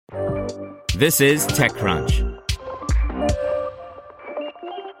This is TechCrunch.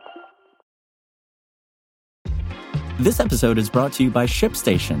 This episode is brought to you by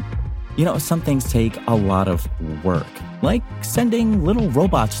ShipStation. You know, some things take a lot of work, like sending little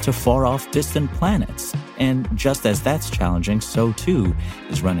robots to far-off distant planets. And just as that's challenging, so too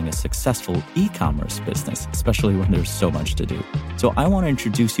is running a successful e-commerce business, especially when there's so much to do. So I want to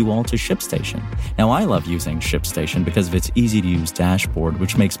introduce you all to ShipStation. Now, I love using ShipStation because of its easy-to-use dashboard,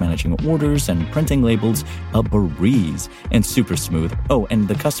 which makes managing orders and printing labels a breeze and super smooth. Oh, and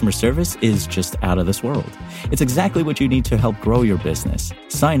the customer service is just out of this world. It's exactly what you need to help grow your business.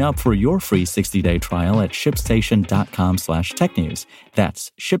 Sign up for your free 60-day trial at shipstation.com/technews.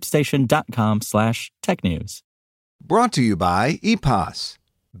 That's shipstation.com/technews. Brought to you by EPOS.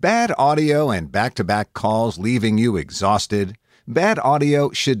 Bad audio and back-to-back calls leaving you exhausted? Bad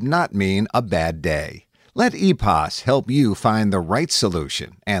audio should not mean a bad day. Let EPOS help you find the right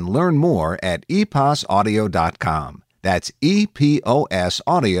solution and learn more at eposaudio.com. That's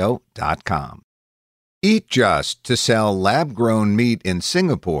EPOSaudio.com. Eat Just to sell lab-grown meat in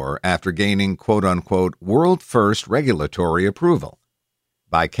Singapore after gaining quote-unquote world-first regulatory approval.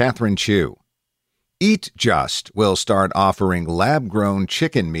 By Catherine Chu. Eat Just will start offering lab-grown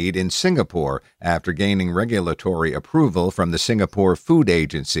chicken meat in Singapore after gaining regulatory approval from the Singapore Food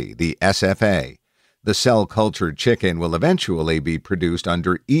Agency, the SFA. The cell-cultured chicken will eventually be produced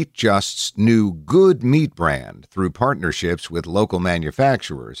under Eat Just's new Good Meat brand through partnerships with local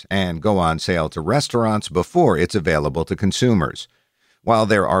manufacturers and go on sale to restaurants before it's available to consumers. While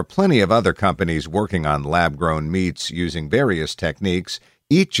there are plenty of other companies working on lab-grown meats using various techniques,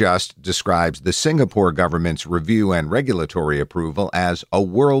 Eat Just describes the Singapore government's review and regulatory approval as a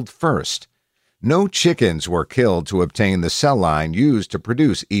world first. No chickens were killed to obtain the cell line used to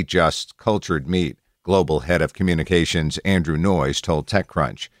produce Eat Just's cultured meat, Global Head of Communications Andrew Noyes told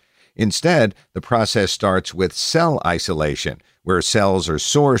TechCrunch. Instead, the process starts with cell isolation, where cells are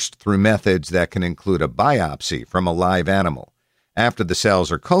sourced through methods that can include a biopsy from a live animal. After the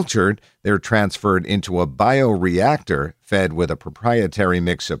cells are cultured, they're transferred into a bioreactor fed with a proprietary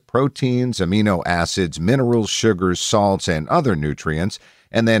mix of proteins, amino acids, minerals, sugars, salts, and other nutrients,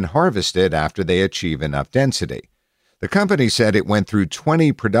 and then harvested after they achieve enough density. The company said it went through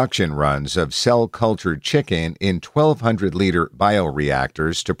 20 production runs of cell-cultured chicken in 1,200-liter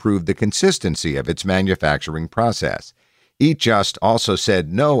bioreactors to prove the consistency of its manufacturing process. Eat Just also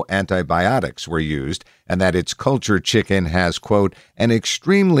said no antibiotics were used and that its cultured chicken has, quote, an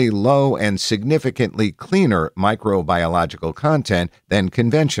extremely low and significantly cleaner microbiological content than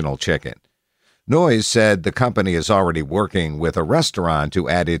conventional chicken. Noyes said the company is already working with a restaurant to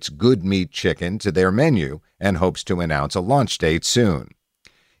add its Good Meat chicken to their menu and hopes to announce a launch date soon.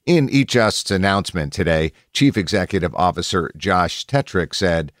 In Eat Just's announcement today, Chief Executive Officer Josh Tetrick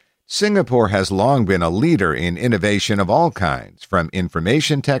said, Singapore has long been a leader in innovation of all kinds, from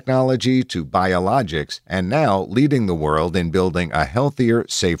information technology to biologics, and now leading the world in building a healthier,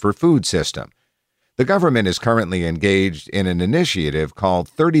 safer food system. The government is currently engaged in an initiative called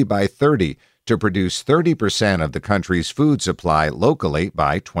 30 by 30 to produce 30% of the country's food supply locally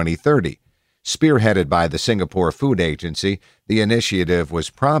by 2030. Spearheaded by the Singapore Food Agency, the initiative was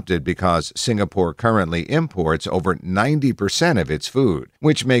prompted because Singapore currently imports over 90% of its food,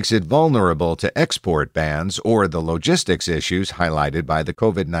 which makes it vulnerable to export bans or the logistics issues highlighted by the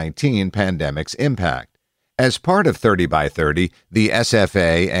COVID-19 pandemic's impact. As part of 30 by 30, the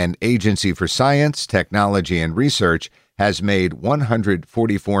SFA and Agency for Science, Technology and Research has made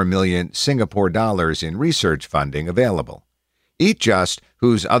 144 million Singapore dollars in research funding available. Eat Just,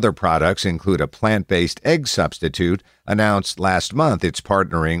 whose other products include a plant-based egg substitute, announced last month it's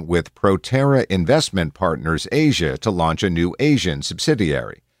partnering with Proterra Investment Partners Asia to launch a new Asian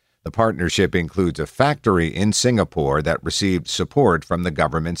subsidiary. The partnership includes a factory in Singapore that received support from the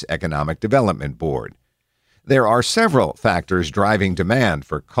government's Economic Development Board. There are several factors driving demand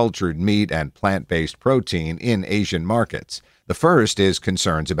for cultured meat and plant-based protein in Asian markets. The first is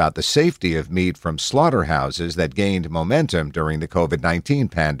concerns about the safety of meat from slaughterhouses that gained momentum during the COVID-19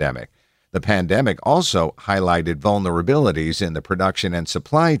 pandemic. The pandemic also highlighted vulnerabilities in the production and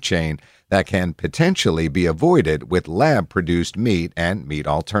supply chain that can potentially be avoided with lab-produced meat and meat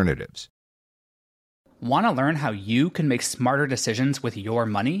alternatives. Want to learn how you can make smarter decisions with your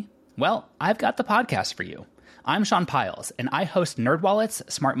money? Well, I've got the podcast for you. I'm Sean Piles, and I host NerdWallet's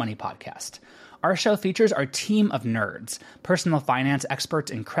Smart Money Podcast. Our show features our team of nerds, personal finance experts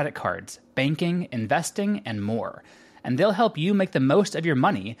in credit cards, banking, investing, and more. And they'll help you make the most of your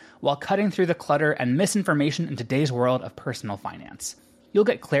money while cutting through the clutter and misinformation in today's world of personal finance. You'll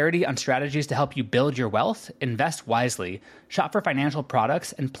get clarity on strategies to help you build your wealth, invest wisely, shop for financial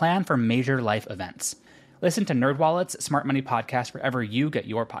products, and plan for major life events. Listen to NerdWallet's Smart Money Podcast wherever you get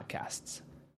your podcasts.